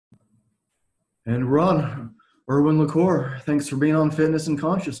And Ron, Erwan Le Corre, thanks for being on Fitness and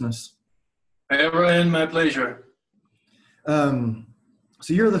Consciousness. Hey, Ryan, my pleasure. Um,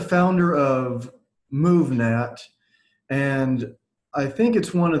 so you're the founder of MovNat, and I think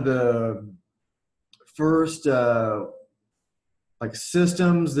it's one of the first like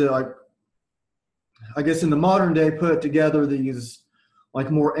systems that like I guess in the modern day put together these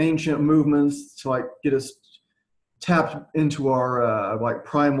like more ancient movements to like get us tapped into our like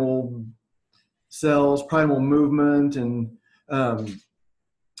primal cells, primal movement, and um,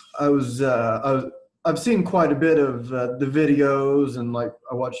 I've seen quite a bit of the videos, and like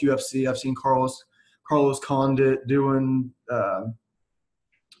I watch UFC. I've seen Carlos Condit doing a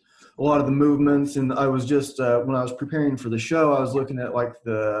lot of the movements, and I was just when I was preparing for the show, I was looking at like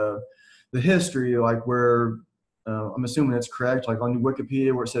the history, like where I'm assuming it's correct, like on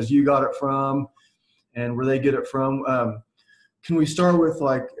Wikipedia where it says you got it from, and where they get it from. Can we start with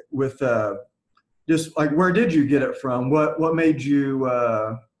like with just like where did you get it from? What made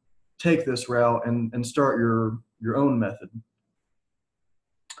you take this route and start your own method?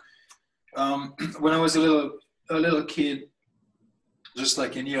 When I was a little kid, just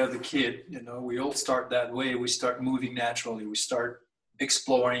like any other kid, we all start that way. We start moving naturally. We start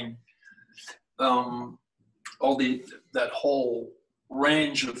exploring all that whole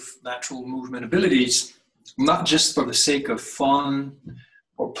range of natural movement abilities, not just for the sake of fun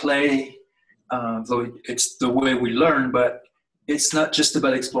or play, though it's the way we learn, but it's not just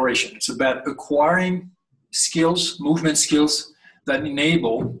about exploration. It's about acquiring skills, movement skills that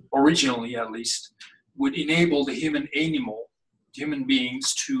enable, originally at least, would enable the human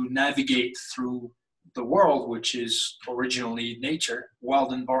beings to navigate through the world, which is originally nature,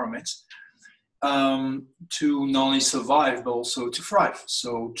 wild environments, to not only survive, but also to thrive.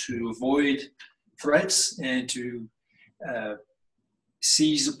 So to avoid threats and to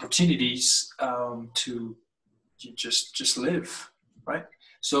seize opportunities, to just live, right?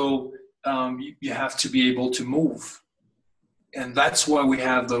 So you have to be able to move. And that's why we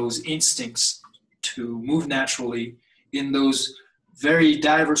have those instincts to move naturally in those very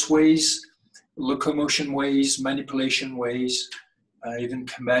diverse ways, locomotion ways, manipulation ways, even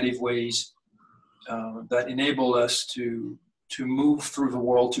combative ways, that enable us to move through the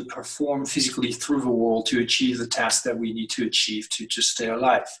world, to perform physically through the world, to achieve the task that we need to achieve to just stay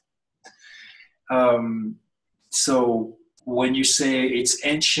alive. So when you say it's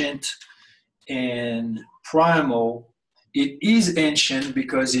ancient and primal, it is ancient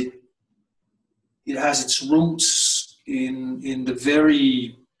because it has its roots in the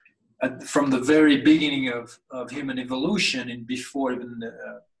very from the very beginning of human evolution and before even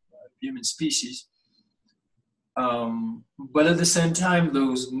the human species. But at the same time,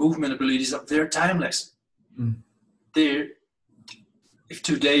 those movement abilities, they're timeless. Mm. If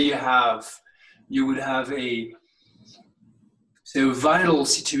today you would have a vital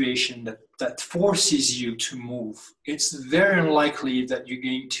situation that forces you to move, it's very unlikely that you're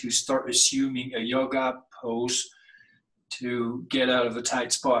going to start assuming a yoga pose to get out of a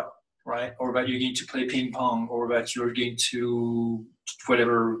tight spot, right? Or that you're going to play ping pong, or that you're going to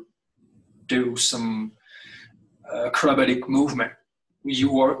do some acrobatic movement.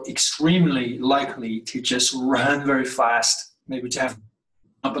 You are extremely likely to just run very fast, maybe to have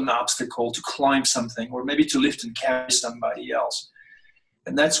up an obstacle, to climb something, or maybe to lift and carry somebody else.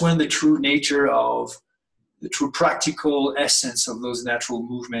 And that's when the true practical essence of those natural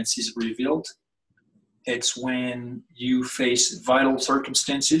movements is revealed. It's when you face vital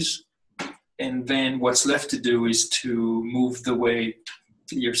circumstances, and then what's left to do is to move the way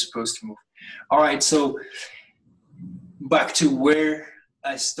you're supposed to move. All right, so back to where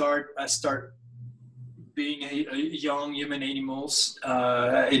I start being a young human animal,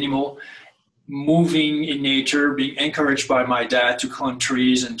 moving in nature, being encouraged by my dad to climb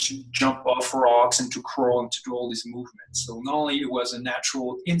trees and to jump off rocks and to crawl and to do all these movements. So not only it was a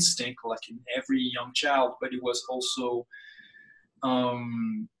natural instinct like in every young child, but it was also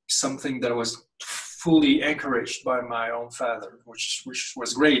something that was fully encouraged by my own father, which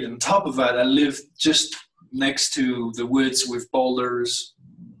was great. And on top of that, I lived just next to the woods with boulders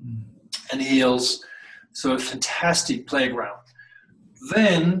and hills, so a fantastic playground.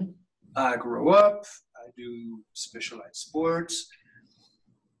 Then I grew up, I do specialized sports,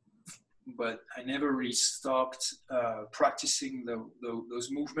 but I never really stopped practicing those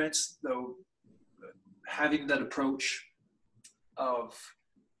movements, though having that approach of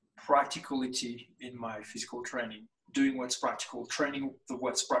practicality in my physical training, doing what's practical, training the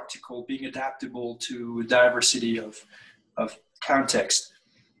what's practical, being adaptable to a diversity of context.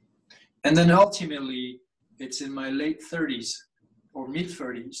 And then ultimately, it's in my late 30s or mid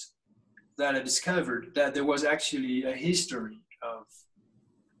 30s that I discovered that there was actually a history of,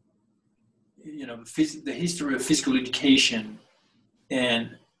 the history of physical education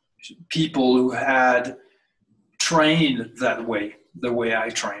and people who had trained that way, the way I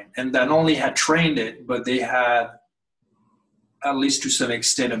train, and not only had trained it, but they had, at least to some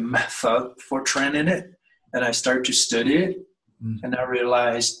extent, a method for training it. And I started to study it, and I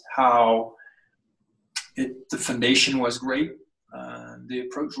realized how the foundation was great. The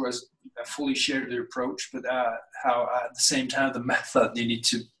approach was, I fully shared the approach, but how at the same time the method needed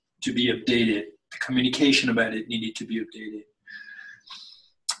to be updated. The communication about it needed to be updated.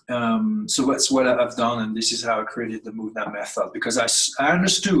 So that's what I've done, and this is how I created the MovNat method, because I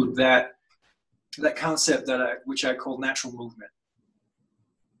understood that concept which I call natural movement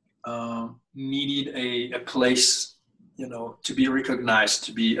needed a place, to be recognized,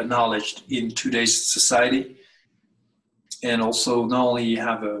 to be acknowledged in today's society, and also not only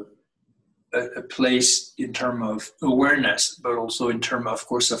have a place in terms of awareness, but also in terms, of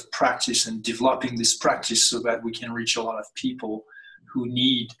course, of practice and developing this practice so that we can reach a lot of people who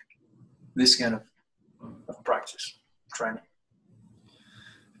need this kind of practice, training.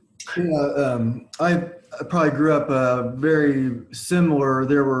 Yeah, I probably grew up very similar.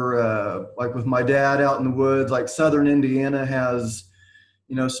 There were, like with my dad out in the woods, like southern Indiana has,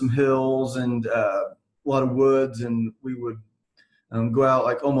 some hills and a lot of woods, and we would go out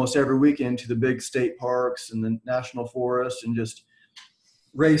like almost every weekend to the big state parks and the national forests and just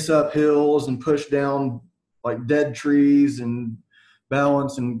race up hills and push down like dead trees and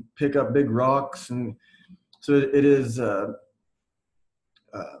balance and pick up big rocks. And so it is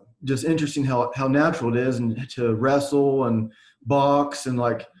just interesting how natural it is, and to wrestle and box, and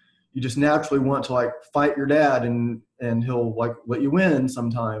like you just naturally want to like fight your dad, and he'll like let you win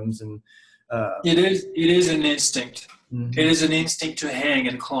sometimes. And it is an instinct. Mm-hmm. It is an instinct to hang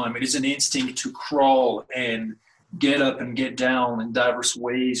and climb. It is an instinct to crawl and get up and get down in diverse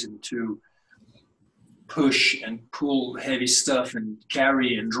ways, and to push and pull heavy stuff and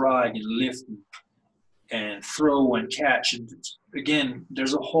carry and drag and lift and throw and catch. And again,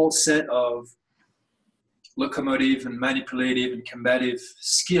 there's a whole set of locomotive and manipulative and combative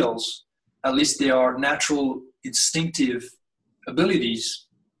skills. At least they are natural, instinctive abilities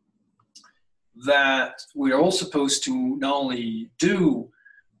that we're all supposed to not only do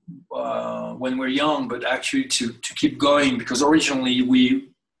when we're young, but actually to keep going, because originally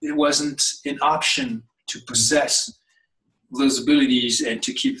it wasn't an option to possess those abilities and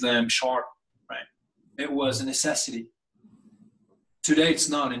to keep them sharp, right? It was a necessity. Today it's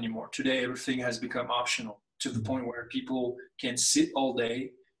not anymore. Today everything has become optional, to the point where people can sit all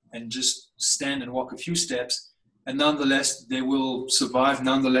day and just stand and walk a few steps, and nonetheless they will survive.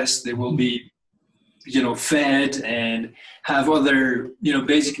 Nonetheless they will be fed and have other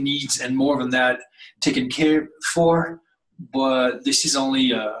basic needs, and more than that taken care for. But this is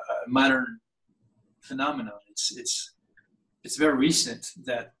only a modern phenomenon. It's very recent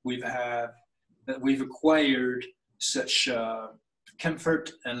that we've acquired such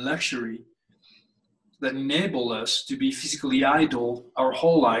comfort and luxury that enable us to be physically idle our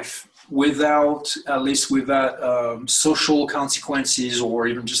whole life without social consequences, or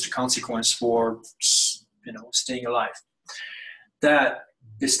even just a consequence for staying alive. That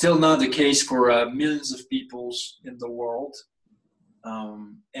is still not the case for millions of peoples in the world,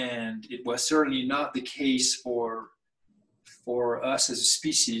 and it was certainly not the case for us as a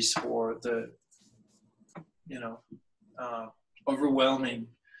species, for the overwhelming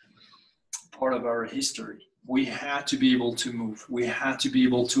part of our history. We had to be able to move. We had to be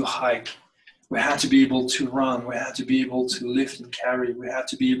able to hike. We had to be able to run. We had to be able to lift and carry. We had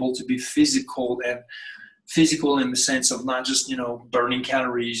to be able to be physical in the sense of not just, burning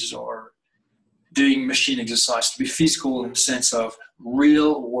calories or doing machine exercise, to be physical in the sense of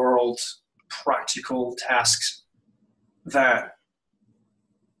real world practical tasks that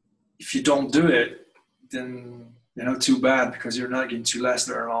if you don't do it, then, too bad, because you're not going to last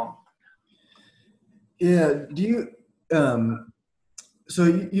very long. Yeah. Do you, so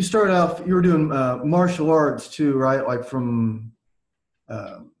you started off, you were doing martial arts too, right? Like from,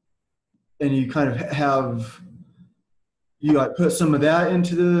 and you kind of you like put some of that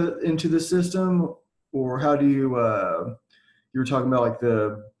into the system, or how do you, you were talking about like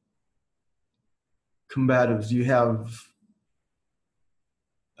the combatives. Do you have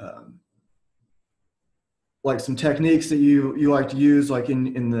like some techniques that you like to use, like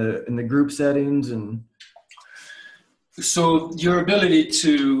in the group settings? And so your ability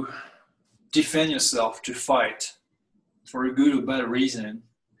to defend yourself, to fight for a good or bad reason,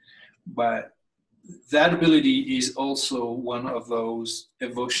 but that ability is also one of those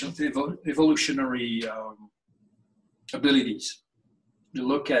evolutionary abilities. You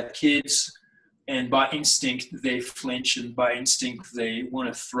look at kids, and by instinct they flinch, and by instinct they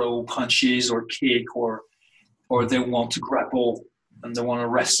want to throw punches or kick, or they want to grapple, and they want to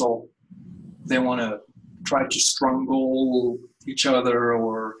wrestle. They want to try to strangle each other,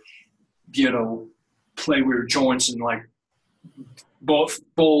 or play with your joints and like both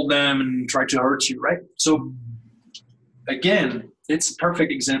fold them and try to hurt you, right? So again, it's a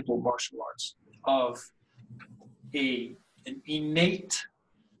perfect example of martial arts, of an innate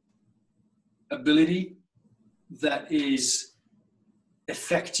ability that is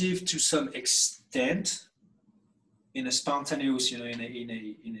effective to some extent in a spontaneous, in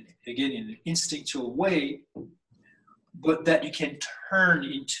an instinctual way, but that you can turn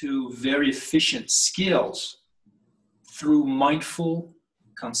into very efficient skills through mindful,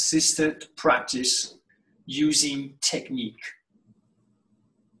 consistent practice using technique,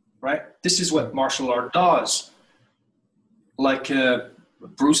 right? This is what martial art does. Like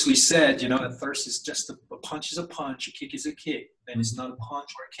Bruce Lee said, at first it's just a punch is a punch, a kick is a kick. Then it's not a punch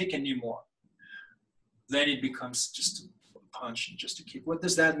or a kick anymore. Then it becomes just a punch and just a kick. What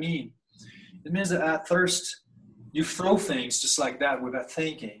does that mean? It means that at first you throw things just like that without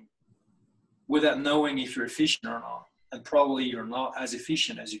thinking, without knowing if you're efficient or not. And probably you're not as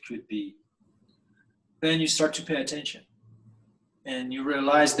efficient as you could be. Then you start to pay attention. And you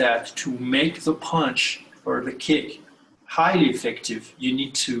realize that to make the punch or the kick highly effective, you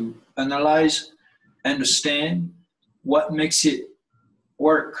need to analyze, understand what makes it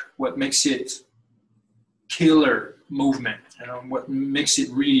work, what makes it killer movement, what makes it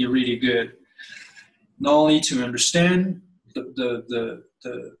really, really good. Not only to understand the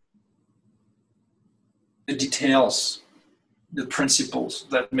details, the principles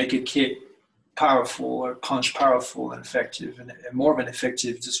that make a kick powerful or punch powerful and effective, and more than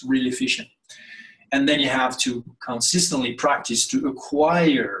effective, just really efficient. And then you have to consistently practice to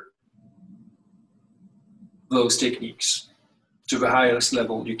acquire those techniques to the highest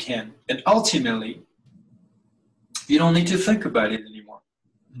level you can. And ultimately, you don't need to think about it anymore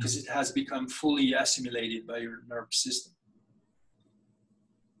because it has become fully assimilated by your nervous system.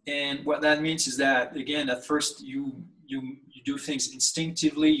 And what that means is that, again, at first you do things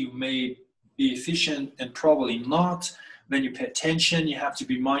instinctively. You may be efficient and probably not. Then you pay attention. You have to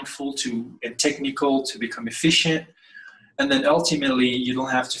be mindful and technical to become efficient. And then ultimately, you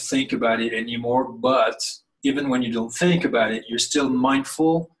don't have to think about it anymore. But even when you don't think about it, you're still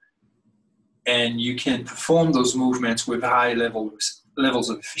mindful, and you can perform those movements with high levels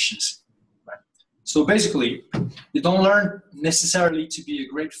of efficiency. So basically, you don't learn necessarily to be a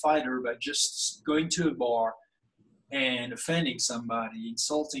great fighter by just going to a bar and offending somebody,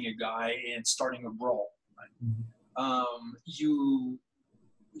 insulting a guy, and starting a brawl. Right? You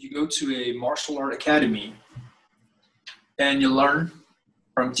go to a martial art academy and you learn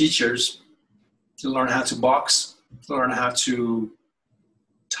from teachers. You learn how to box, learn how to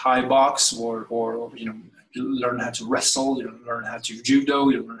Thai box, or you learn how to wrestle, you learn how to judo,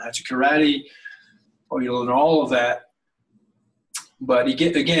 you learn how to karate, or you learn all of that. But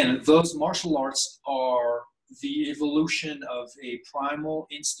again, those martial arts are the evolution of a primal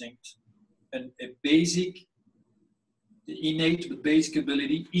instinct and a innate but basic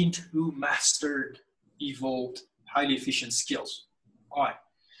ability into mastered, evolved, highly efficient skills. All right.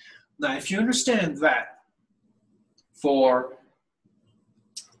 Now, if you understand that for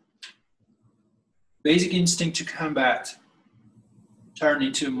basic instinct to combat turn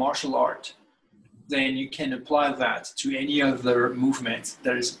into martial art, then you can apply that to any other movement.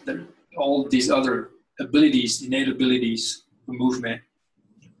 There's all these other abilities, innate abilities for movement,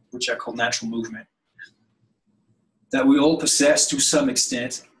 which I call natural movement, that we all possess to some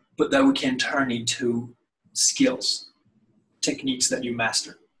extent, but that we can turn into skills, techniques that you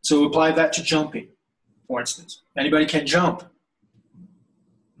master. So apply that to jumping, for instance. Anybody can jump,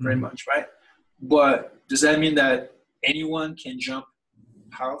 very much, right? But does that mean that anyone can jump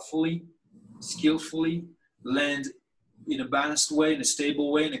powerfully, skillfully, land in a balanced way, in a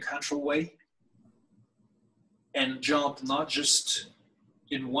stable way, in a controlled way, and jump not just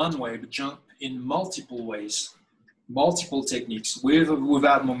in one way, but jump in multiple ways, multiple techniques, with or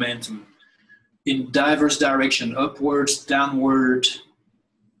without momentum, in diverse direction, upwards, downward,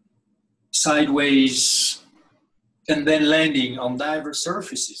 sideways, and then landing on diverse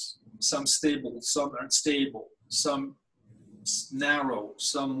surfaces, some stable, some unstable, some narrow,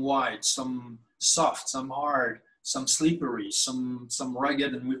 some wide, some soft, some hard, some slippery, some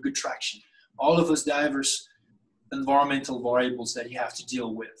rugged and with good traction. All of those diverse environmental variables that you have to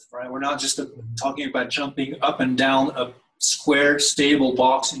deal with, right? We're not just talking about jumping up and down a square, stable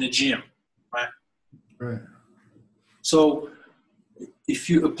box in a gym, right? Right. So if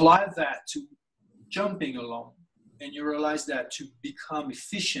you apply that to jumping alone, and you realize that to become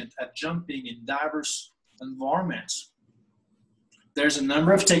efficient at jumping in diverse environments, there's a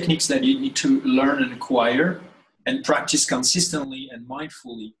number of techniques that you need to learn and acquire and practice consistently and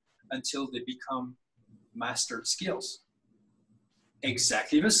mindfully until they become mastered skills.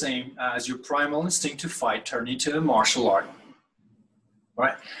 Exactly the same as your primal instinct to fight turned into a martial art,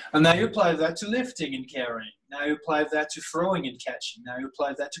 right? And now you apply that to lifting and carrying. Now you apply that to throwing and catching. Now you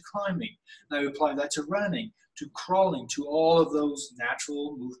apply that to climbing. Now you apply that to running, to crawling, to all of those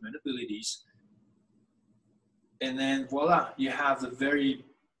natural movement abilities. And then voila, you have the very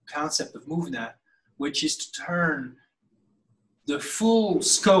concept of MovNat, which is to turn the full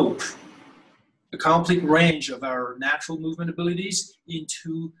scope, the complete range of our natural movement abilities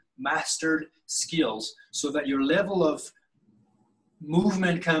into mastered skills, so that your level of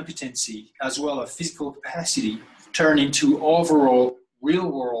movement competency as well as physical capacity turn into overall real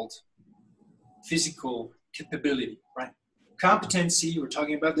world physical capability, right? Competency, we're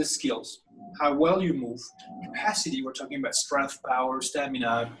talking about the skills, how well you move. Capacity, we're talking about strength, power,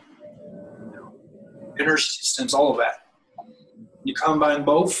 stamina, energy systems, all of that. You combine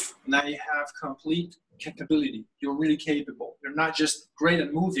both, now you have complete capability. You're really capable. You're not just great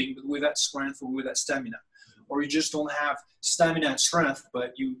at moving, but with that strength or with that stamina. Or you just don't have stamina and strength,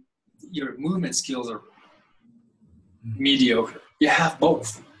 but your movement skills are mediocre. You have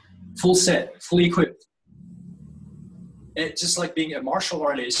both. Full set, fully equipped. It's just like being a martial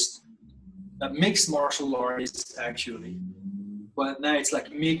artist, a mixed martial artist actually. But now it's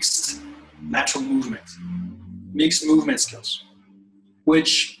like mixed natural movement, mixed movement skills.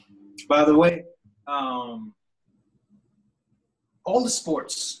 Which, by the way, all the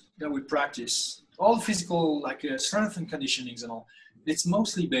sports that we practice, all the physical, like strength and conditionings and all, it's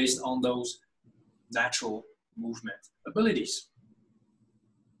mostly based on those natural movement abilities.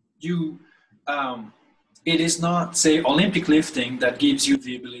 It is not, say, Olympic lifting that gives you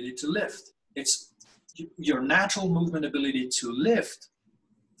the ability to lift. It's your natural movement ability to lift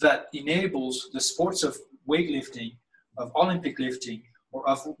that enables the sports of weightlifting, of Olympic lifting, or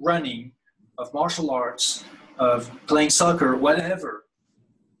of running, of martial arts, of playing soccer, whatever.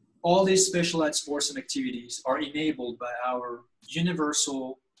 All these specialized sports and activities are enabled by our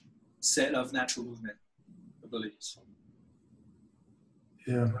universal set of natural movement abilities.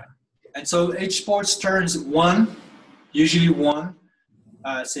 Yeah. And so each sport turns usually one,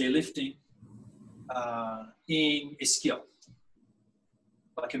 say lifting, in a skill.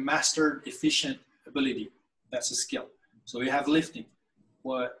 Like a mastered, efficient ability. That's a skill. So you have lifting.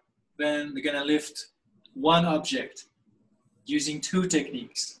 Then they're gonna lift one object using two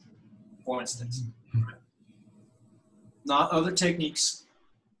techniques, for instance. Not other techniques,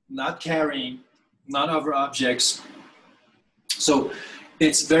 not carrying, not other objects. So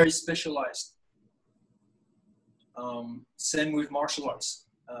it's very specialized. Same with martial arts.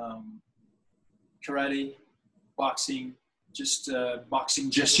 Karate, boxing, just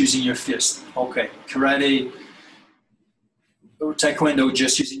using your fist. Okay, karate or taekwondo,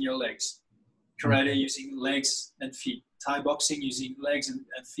 just using your legs. Karate using legs and feet. Thai boxing using legs and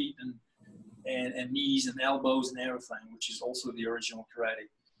feet and knees and elbows and everything, which is also the original karate,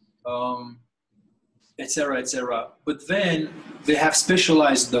 etc., etc. But then they have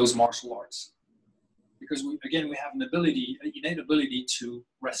specialized those martial arts because we have an innate ability to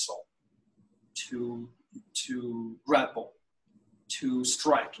wrestle, to grapple, to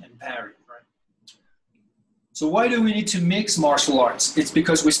strike and parry, right? So why do we need to mix martial arts? It's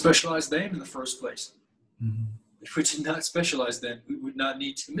because we specialize them in the first place. Mm-hmm. If we did not specialize them, we would not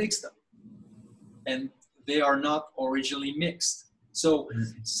need to mix them. And they are not originally mixed. So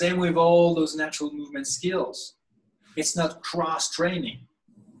same with all those natural movement skills. It's not cross-training.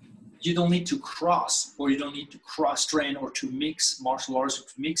 You don't need to cross, or you don't need to cross-train or to mix martial arts or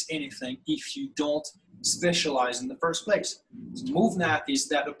to mix anything if you don't specialize in the first place. So MovNat is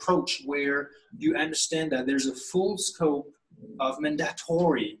that approach where you understand that there's a full scope of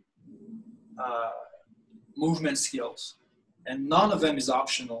mandatory movement skills, and none of them is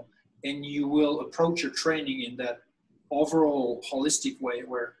optional, and you will approach your training in that overall holistic way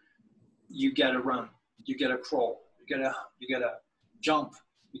where you gotta run, you gotta crawl, you gotta jump,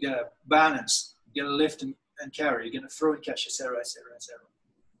 you gotta balance, you gotta lift and carry, you gotta throw and catch, etc., etc., etc.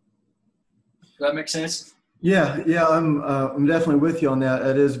 Does that make sense? Yeah, I'm definitely with you on that.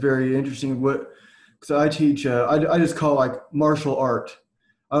 That is very interesting. Because I teach, I just call like martial art.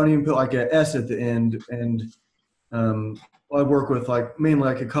 I don't even put like an S at the end, and I work with like mainly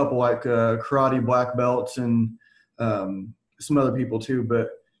like a couple like karate black belts and some other people too, but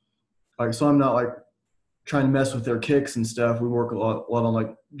like so I'm not like trying to mess with their kicks and stuff. We work a lot on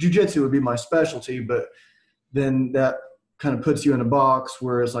like jujitsu would be my specialty, but then that kind of puts you in a box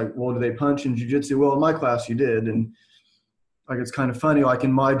where it's like, well, do they punch in jujitsu? Well, in my class you did, and like it's kind of funny. Like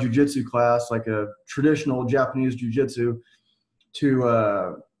in my jujitsu class, like a traditional Japanese jujitsu,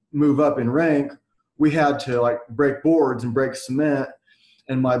 to move up in rank, we had to like break boards and break cement.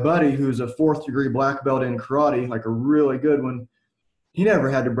 And my buddy, who's a 4th-degree black belt in karate, like a really good one, he never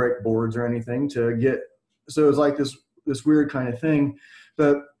had to break boards or anything to get. So it was like this weird kind of thing.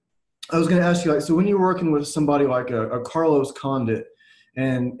 But I was going to ask you, like, so when you're working with somebody like a Carlos Condit,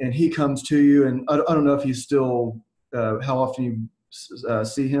 and he comes to you, and I don't know if he's still how often you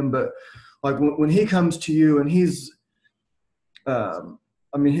see him, but like when he comes to you and he's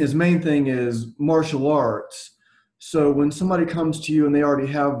I mean, his main thing is martial arts. So when somebody comes to you and they already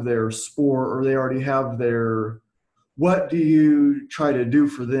have their sport or they already have their, what do you try to do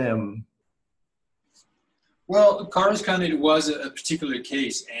for them? Well, Carlos Condit was a particular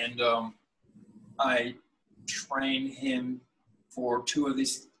case, and I trained him for 2 of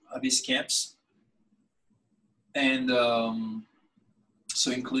these camps, and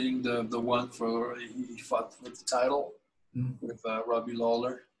so including the one for he fought for the title with Robbie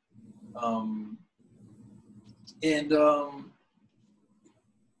Lawler, and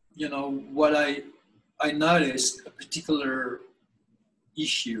you know what I noticed a particular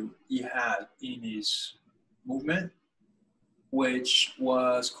issue he had in his movement, which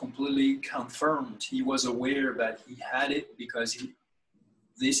was completely confirmed. He was aware that he had it because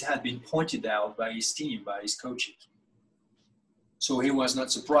this had been pointed out by his team, by his coaches. So he was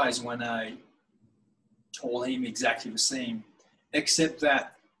not surprised when I told him exactly the same, except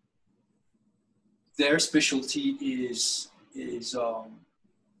that their specialty is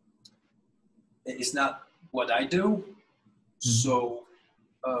not what I do. So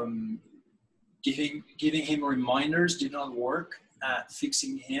giving him reminders did not work at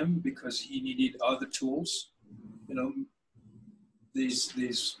fixing him because he needed other tools. You know,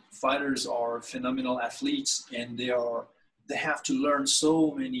 these fighters are phenomenal athletes, and they have to learn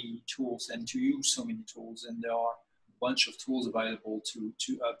so many tools and to use so many tools, and there are a bunch of tools available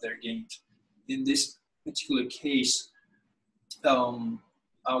to up their game. In this particular case,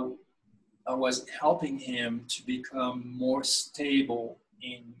 I was helping him to become more stable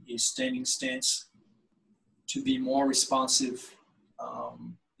in his standing stance, to be more responsive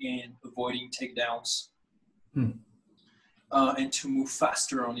in avoiding takedowns, and to move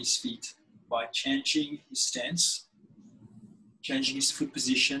faster on his feet by changing his stance, changing his foot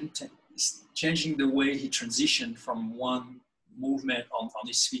position, changing the way he transitioned from one movement on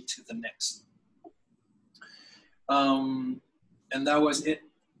his feet to the next. And that was it.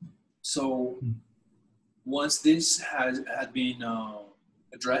 So once this had been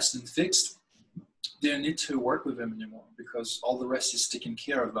addressed and fixed, didn't need to work with him anymore because all the rest is taken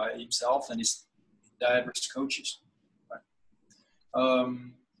care of by himself and his diverse coaches. Right?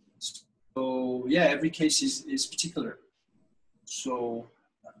 So yeah, every case is particular. So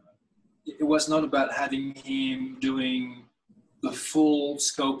it was not about having him doing the full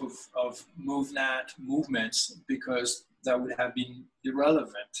scope of MovNat movements, because that would have been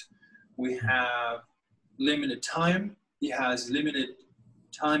irrelevant. We have limited time. He has limited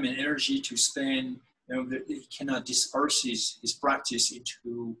time and energy to spend. You know, he cannot disperse his practice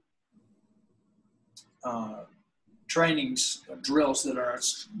into trainings, drills that are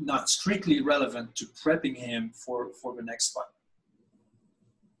not strictly relevant to prepping him for the next fight.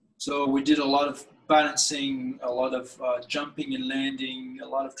 So we did a lot of balancing, a lot of jumping and landing, a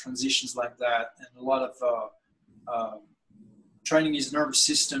lot of transitions like that, and a lot of training his nervous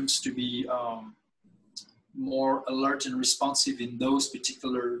systems to be more alert and responsive in those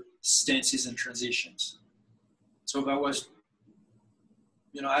particular stances and transitions. So that was,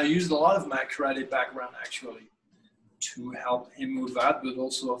 you know, I used a lot of my karate background actually to help him with that, but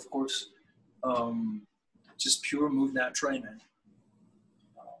also, of course, just pure MovNat training.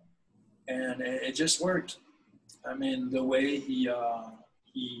 And it just worked. I mean, the way he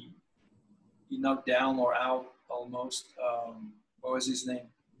knocked down or out almost, what was his name?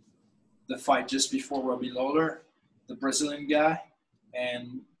 The fight just before Robbie Lawler, the Brazilian guy.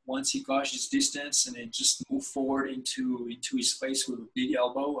 And once he got his distance and it just moved forward into his face with a big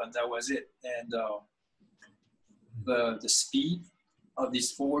elbow, and that was it. And the speed of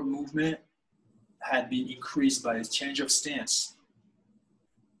this forward movement had been increased by his change of stance.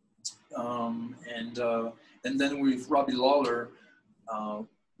 And then with Robbie Lawler,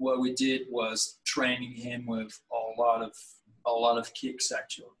 what we did was training him with all a lot of kicks,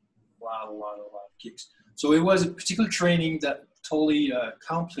 actually, a lot of kicks. So it was a particular training that totally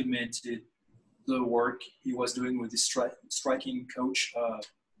complemented the work he was doing with his striking coach,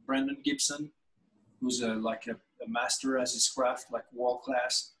 Brandon Gibson, who's like a master as his craft, like world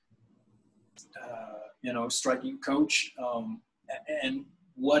class, striking coach. And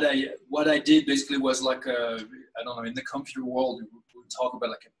what I did basically was like I don't know, in the computer world, we would talk about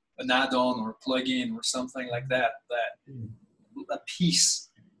like an add-on or a plugin or something like that. A piece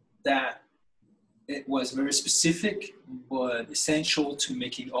that it was very specific, but essential to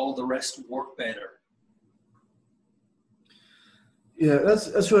making all the rest work better. Yeah,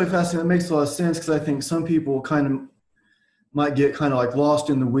 that's really fascinating. That makes a lot of sense, because I think some people kind of might get kind of like lost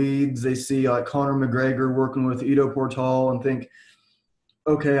in the weeds. They see like Conor McGregor working with Ido Portal and think,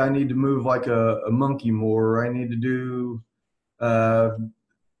 okay, I need to move like a monkey more, or I need to do,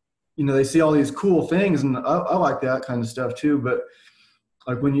 they see all these cool things, and I like that kind of stuff too. But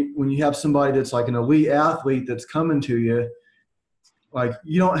like when you have somebody that's like an elite athlete that's coming to you, like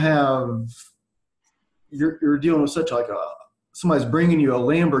you don't have, you're dealing with such like somebody's bringing you a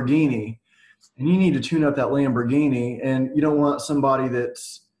Lamborghini, and you need to tune up that Lamborghini, and you don't want somebody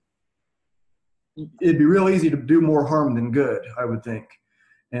it'd be real easy to do more harm than good, I would think.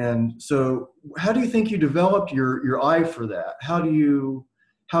 And so how do you think you developed your eye for that? How did you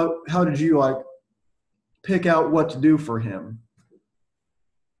like pick out what to do for him?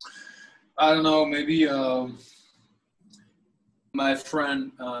 I don't know, maybe my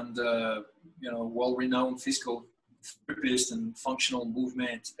friend and well-renowned physical therapist and functional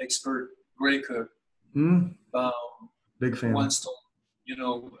movement expert, Greg Cook, big fan. once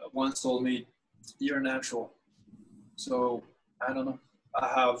told me, you're natural. So I don't know. I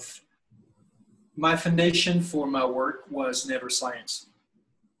have my foundation for my work was never science.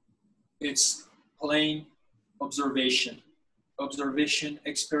 It's plain observation,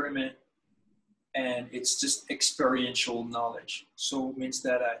 experiment, and it's just experiential knowledge. So it means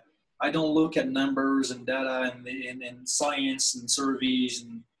that I don't look at numbers and data and science and surveys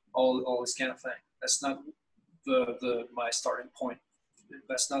and all this kind of thing. That's not my starting point.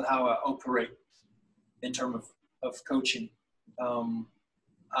 That's not how I operate in terms of coaching.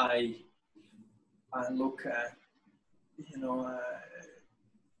 I look at,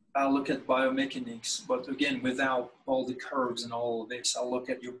 I look at biomechanics, but again, without all the curves and all of this. I look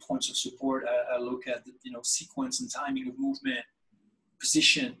at your points of support. I look at the, sequence and timing of movement,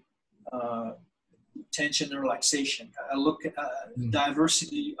 position, tension and relaxation. I look at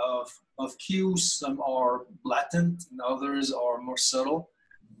diversity of cues. Some are blatant and others are more subtle.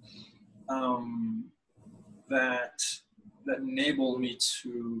 That enable me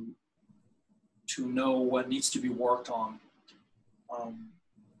to know what needs to be worked on.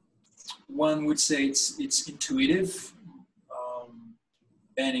 One would say it's intuitive,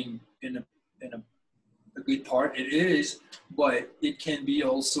 and in a good part it is, but it can be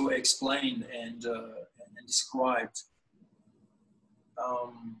also explained and described.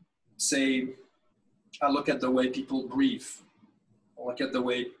 Say, I look at the way people breathe. I look at the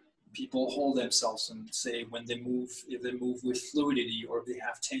way people hold themselves, and say when they move, if they move with fluidity or if they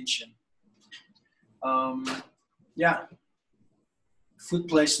have tension. Foot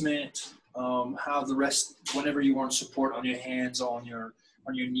placement, how the rest, whenever you want support on your hands, on your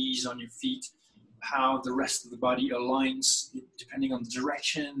knees, on your feet, how the rest of the body aligns depending on the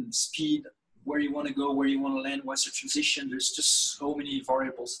direction, the speed, where you want to go, where you want to land, what's the transition. There's just so many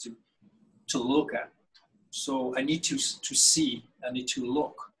variables to look at. So I need to see, I need to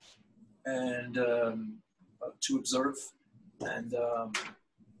look, and to observe, and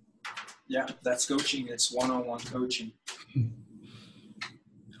that's coaching. It's one-on-one coaching.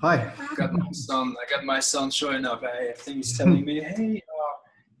 Hi. I got my son showing up. I think he's telling me, hey,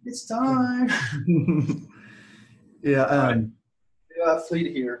 it's time. Yeah.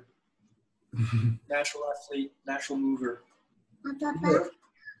 Athlete here. Natural athlete, natural mover.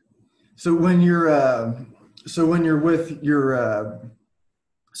 So when you're with your,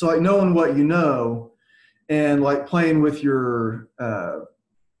 so like knowing what you know, and like playing with your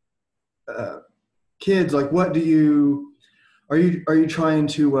kids, like what do you, are you trying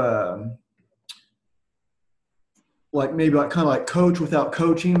to like maybe like kind of like coach without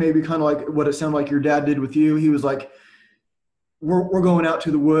coaching, maybe kind of like what it sounded like your dad did with you? He was like, we're going out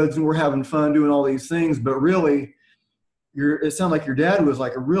to the woods and we're having fun doing all these things, but really it sounded like your dad was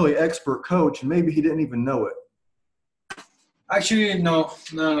like a really expert coach, and maybe he didn't even know it. Actually, no,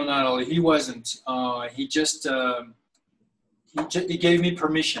 not only. He wasn't. He just he gave me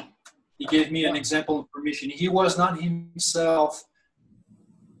permission. He gave me an example of permission. He was not himself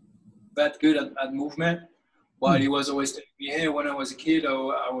that good at movement, But he was always telling me, hey, when I was a kid,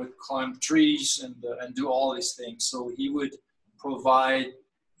 I would climb trees and do all these things. So he would provide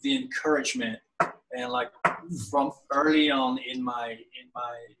the encouragement, and like from early on in my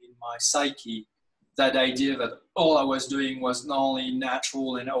psyche, that idea that all I was doing was not only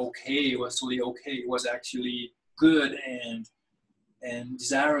natural and okay, it was totally okay, it was actually good and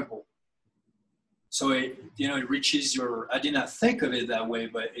desirable. So it reaches your, I did not think of it that way,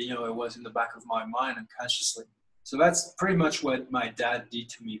 but it was in the back of my mind unconsciously. So that's pretty much what my dad did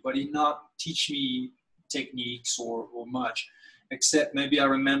to me, but he not teach me techniques or much, except maybe I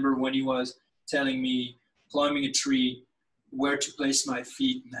remember when he was telling me climbing a tree, where to place my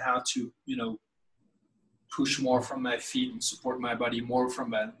feet and how to, push more from my feet and support my body more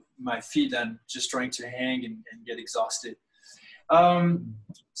from my feet than just trying to hang and get exhausted.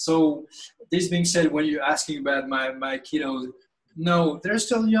 So this being said, when you're asking about my kiddos, no, they're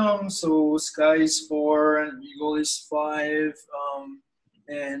still young. So Sky is 4 and Eagle is 5.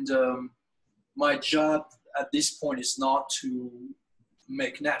 And my job at this point is not to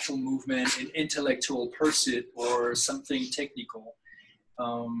make natural movement an intellectual pursuit or something technical.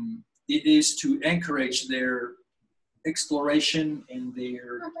 It is to encourage their exploration and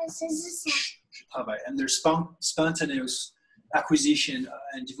their spontaneous acquisition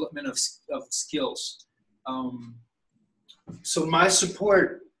and development of skills. So my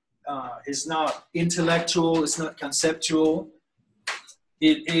support is not intellectual, it's not conceptual.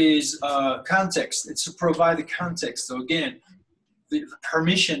 It is context. It's to provide the context. So again, the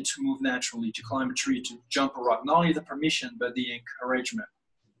permission to move naturally, to climb a tree, to jump a rock. Not only the permission, but the encouragement.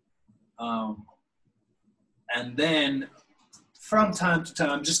 And then from time to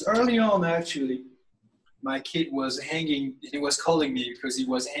time, just early on actually, my kid was hanging, he was calling me because he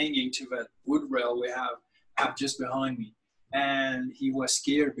was hanging to that wood rail we have just behind me. And he was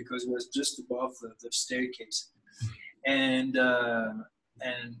scared because it was just above the staircase. And I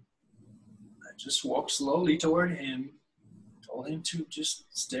just walked slowly toward him, told him to just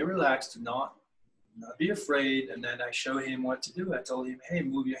stay relaxed, not be afraid. And then I showed him what to do. I told him, hey,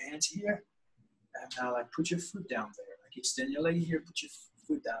 move your hands here. And now like put your foot down there. Like extend your leg here, put your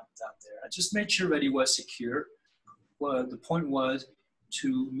foot down there. I just made sure that he was secure. Well, the point was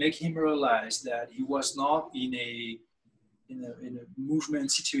to make him realize that he was not in a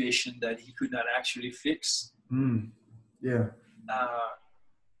movement situation that he could not actually fix. Yeah.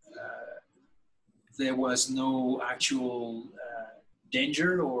 There was no actual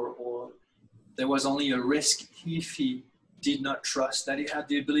danger or there was only a risk if he did not trust that he had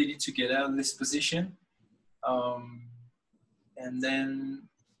the ability to get out of this position. And then,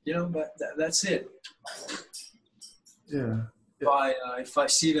 but that's it. Yeah. If I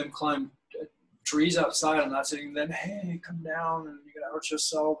see them climb trees outside, I'm not saying to them, hey, come down and you're going to hurt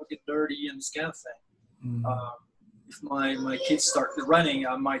yourself or get dirty and this kind of thing. If my kids start running,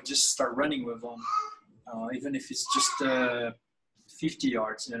 I might just start running with them, even if it's just 50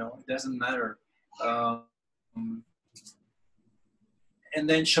 yards, it doesn't matter. And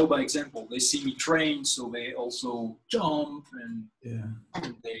then show by example. They see me train, so they also jump and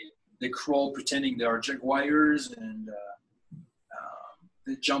they crawl pretending they are jaguars, and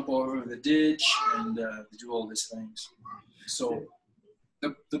they jump over the ditch and they do all these things. So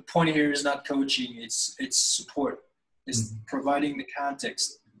the point here is not coaching, it's support. It's providing the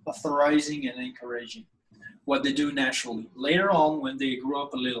context, authorizing and encouraging what they do naturally. Later on, when they grow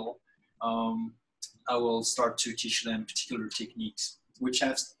up a little, I will start to teach them particular techniques, which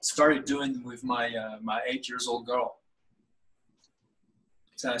I've started doing with my 8-year-old girl.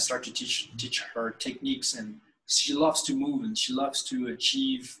 So I start to teach her techniques, and she loves to move and she loves to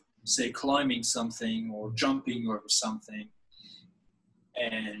achieve, say, climbing something or jumping or something.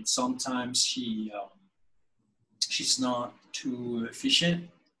 And sometimes she's not too efficient.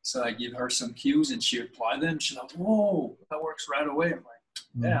 So I give her some cues and she apply them. She's like, whoa, that works right away. I'm like,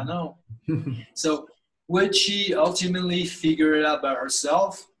 yeah, I know. So would she ultimately figure it out by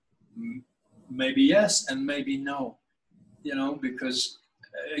herself? Maybe yes, and maybe no. Because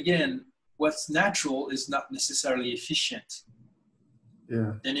again, what's natural is not necessarily efficient.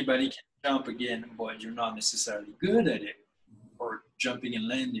 Yeah. Anybody can jump again, but you're not necessarily good at it, or jumping and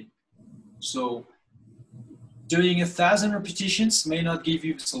landing. So doing 1,000 repetitions may not give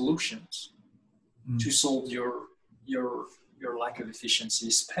you solutions to solve your lack of efficiency,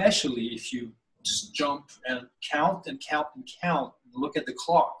 especially if you just jump and count and count and count and look at the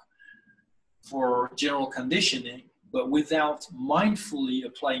clock for general conditioning, but without mindfully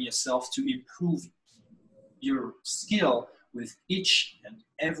applying yourself to improve your skill with each and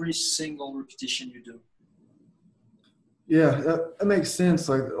every single repetition you do. Yeah, that makes sense.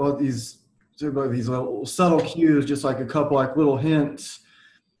 Like all these So like these little subtle cues, just like a couple like little hints.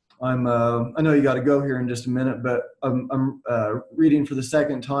 I know you got to go here in just a minute, but I'm reading for the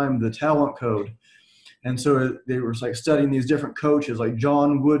second time the talent code, and so they were like studying these different coaches, like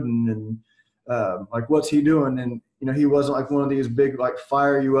John Wooden, and like what's he doing? And he wasn't like one of these big like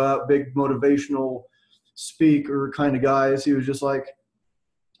fire you up, big motivational speaker kind of guys. He was just like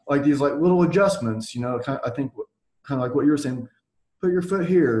these like little adjustments. I think kind of like what you were saying. Put your foot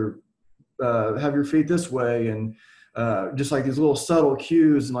here, have your feet this way, and just like these little subtle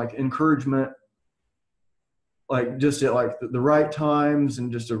cues and like encouragement, like just at like the right times,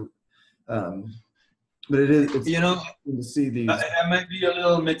 and just but it's to see these. I might be a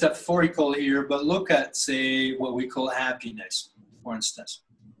little metaphorical here, but look at, say, what we call happiness, for instance.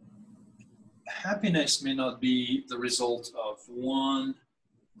 Happiness may not be the result of one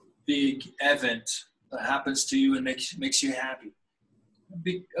big event that happens to you and makes you happy.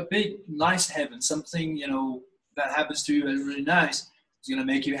 A big nice event, something that happens to you that's really nice, is going to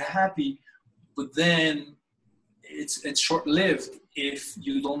make you happy, but then it's short-lived if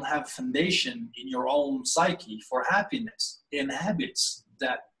you don't have a foundation in your own psyche for happiness and habits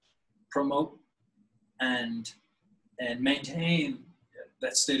that promote and maintain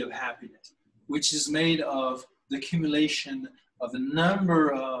that state of happiness, which is made of the accumulation of a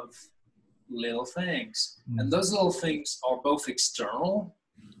number of little things. And those little things are both external,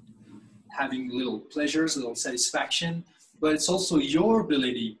 having little pleasures, little satisfaction, but it's also your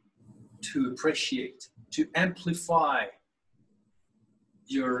ability to appreciate, to amplify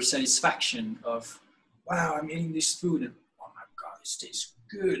your satisfaction of, wow, I'm eating this food and oh my God, it tastes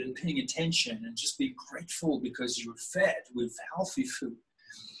good, and paying attention and just being grateful because you're fed with healthy food.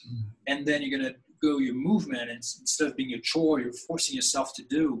 And then you're going to go your movement, and instead of being a chore, you're forcing yourself to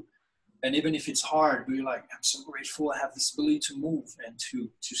do. And even if it's hard, but you're like, I'm so grateful I have this ability to move and to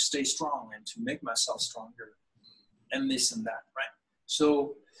stay strong and to make myself stronger and this and that, right?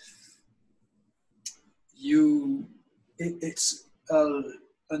 So it's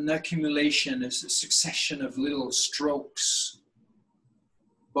an accumulation, it's a succession of little strokes,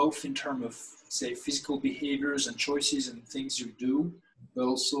 both in terms of, say, physical behaviors and choices and things you do, but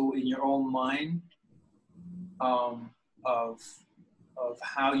also in your own mind, of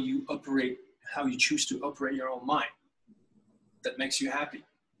how you operate, how you choose to operate your own mind that makes you happy.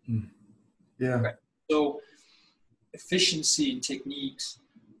 Yeah. Right. So efficiency and techniques,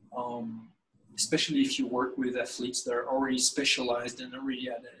 especially if you work with athletes that are already specialized and already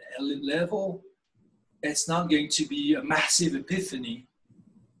at an elite level, it's not going to be a massive epiphany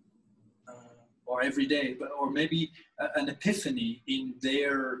or every day, or maybe an epiphany in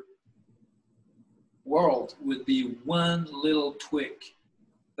their world would be one little tweak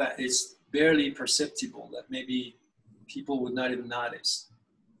that is barely perceptible, that maybe people would not even notice.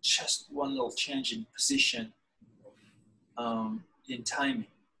 Just one little change in position, in timing,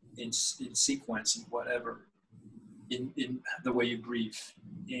 in sequence, in whatever, in the way you breathe,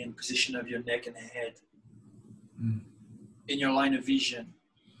 in position of your neck and head, in your line of vision,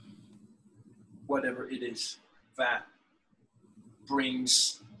 whatever it is, that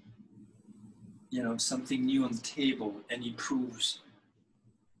brings something new on the table and improves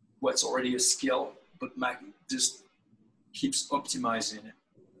what's already a skill, but just keeps optimizing it.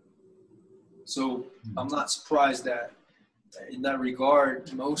 So I'm not surprised that in that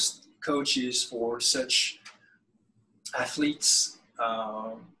regard, most coaches for such athletes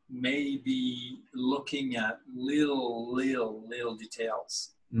may be looking at little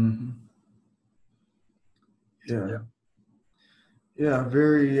details. Mm-hmm. Yeah,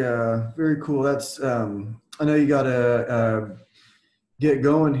 very cool. That's I know you got to get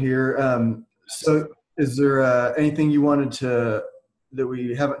going here. So is there anything you wanted that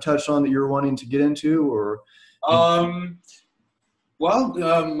we haven't touched on that you're wanting to get into, or?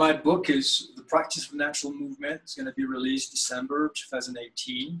 My book is The Practice of Natural Movement. It's going to be released December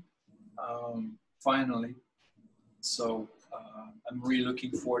 2018, finally. So I'm really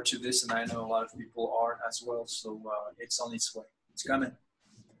looking forward to this, and I know a lot of people are as well. So it's on its way. It's coming.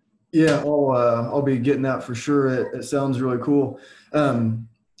 Yeah, I'll be getting that for sure. It sounds really cool.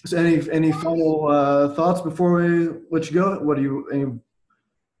 So any final thoughts before we let you go? Any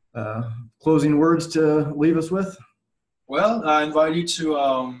closing words to leave us with? Well, I invite you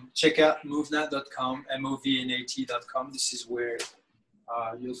to check out MovNat.com, MovNat.com. This is where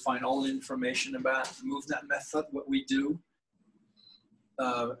you'll find all the information about the MovNat method, what we do,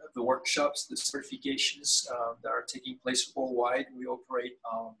 the workshops, the certifications that are taking place worldwide. We operate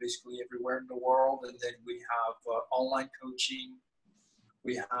basically everywhere in the world, and then we have online coaching.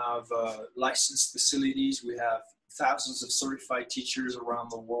 We have licensed facilities. We have thousands of certified teachers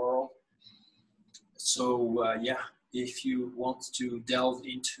around the world. So yeah, if you want to delve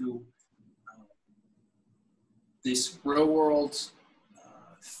into this real world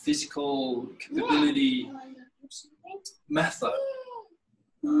physical capability method,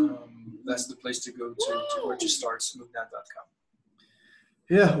 that's the place to go to where to start, MovNat.com.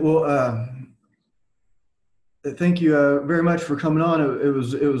 Yeah, well, thank you very much for coming on. It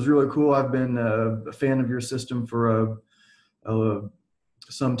was really cool. I've been a fan of your system for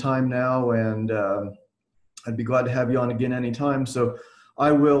some time now, and I'd be glad to have you on again anytime. So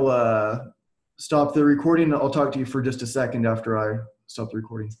I will stop the recording. I'll talk to you for just a second after I stop the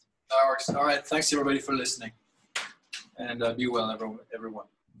recording. That works. All right. Thanks everybody for listening, and be well, everyone.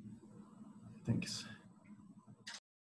 Thanks.